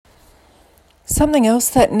Something else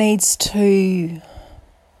that needs to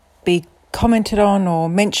be commented on or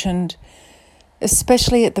mentioned,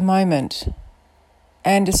 especially at the moment,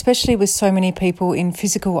 and especially with so many people in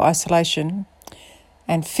physical isolation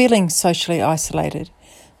and feeling socially isolated,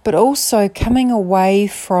 but also coming away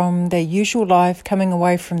from their usual life, coming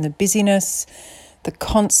away from the busyness, the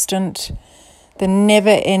constant, the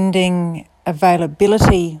never-ending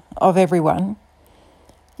availability of everyone.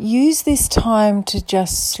 Use this time to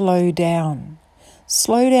just slow down.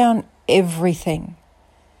 Slow down everything.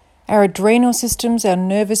 Our adrenal systems, our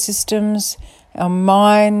nervous systems, our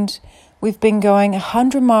mind. We've been going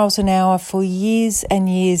 100 miles an hour for years and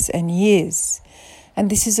years and years. And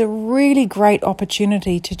this is a really great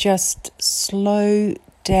opportunity to just slow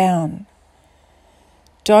down.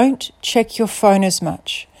 Don't check your phone as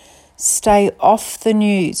much. Stay off the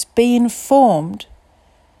news. Be informed.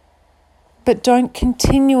 But don't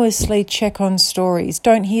continuously check on stories.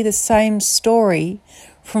 Don't hear the same story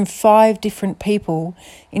from 5 different people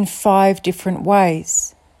in 5 different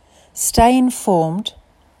ways. Stay informed,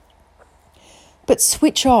 but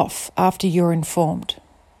switch off after you're informed.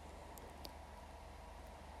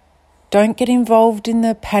 Don't get involved in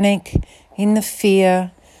the panic, in the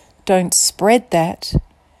fear. Don't spread that.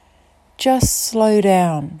 Just slow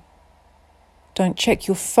down. Don't check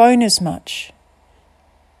your phone as much.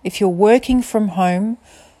 If you're working from home,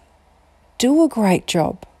 do a great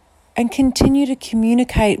job and continue to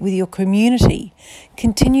communicate with your community.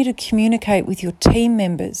 Continue to communicate with your team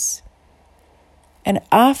members. And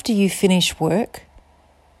after you finish work,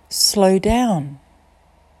 slow down.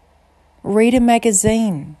 Read a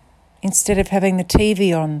magazine instead of having the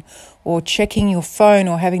TV on or checking your phone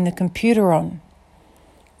or having the computer on.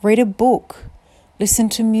 Read a book. Listen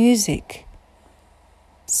to music.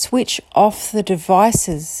 Switch off the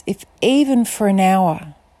devices, if even for an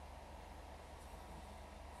hour.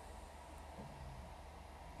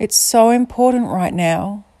 It's so important right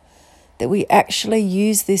now that we actually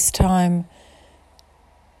use this time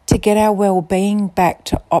to get our well-being back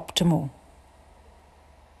to optimal,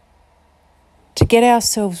 to get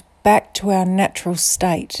ourselves back to our natural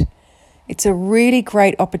state. It's a really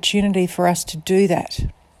great opportunity for us to do that,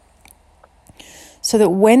 so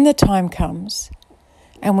that when the time comes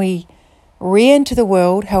and we re-enter the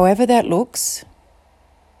world, however that looks,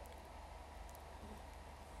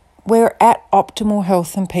 we're at optimal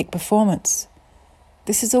health and peak performance.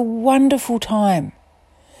 This is a wonderful time.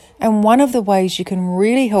 And one of the ways you can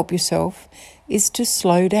really help yourself is to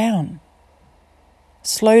slow down.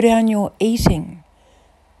 Slow down your eating.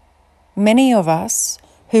 Many of us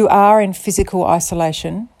who are in physical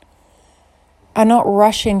isolation are not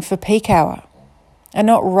rushing for peak hour, are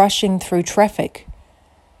not rushing through traffic.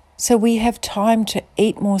 So we have time to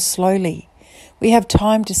eat more slowly. We have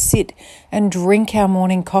time to sit and drink our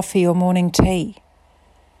morning coffee or morning tea.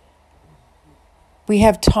 We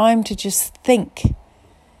have time to just think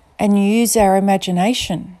and use our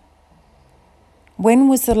imagination. When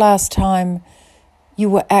was the last time you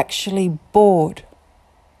were actually bored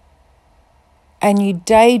and you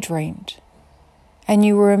daydreamed and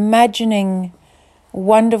you were imagining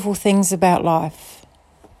wonderful things about life?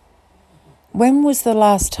 When was the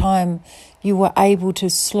last time you were able to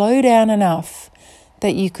slow down enough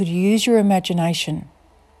that you could use your imagination?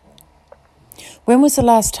 When was the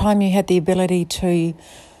last time you had the ability to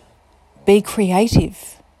be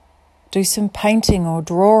creative, do some painting or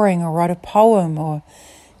drawing or write a poem or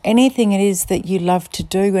anything it is that you love to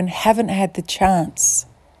do and haven't had the chance?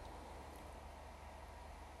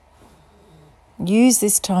 Use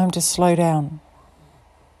this time to slow down.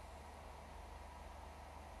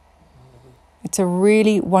 It's a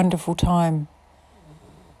really wonderful time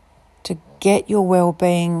to get your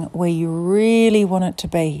well-being where you really want it to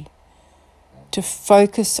be, to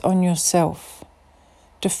focus on yourself,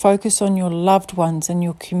 to focus on your loved ones and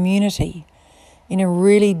your community in a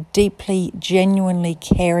really deeply, genuinely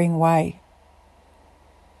caring way.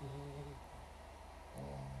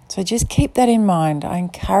 So just keep that in mind. I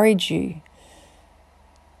encourage you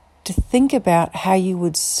to think about how you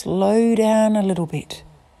would slow down a little bit.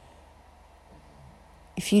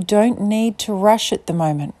 If you don't need to rush at the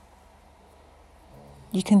moment,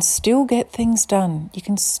 you can still get things done. You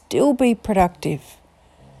can still be productive.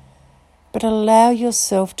 But allow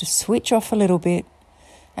yourself to switch off a little bit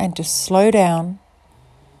and to slow down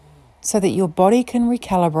so that your body can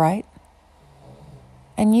recalibrate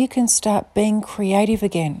and you can start being creative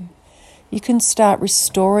again. You can start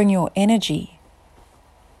restoring your energy.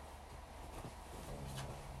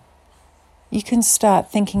 You can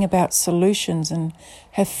start thinking about solutions and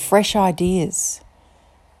have fresh ideas.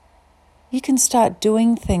 You can start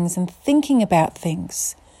doing things and thinking about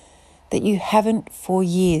things that you haven't for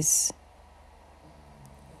years.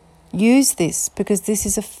 Use this because this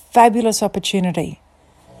is a fabulous opportunity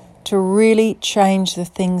to really change the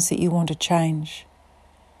things that you want to change.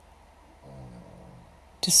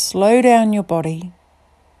 To slow down your body,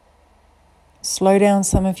 slow down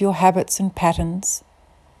some of your habits and patterns,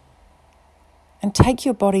 and take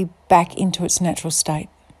your body back into its natural state.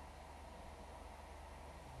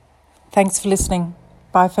 Thanks for listening.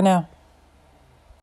 Bye for now.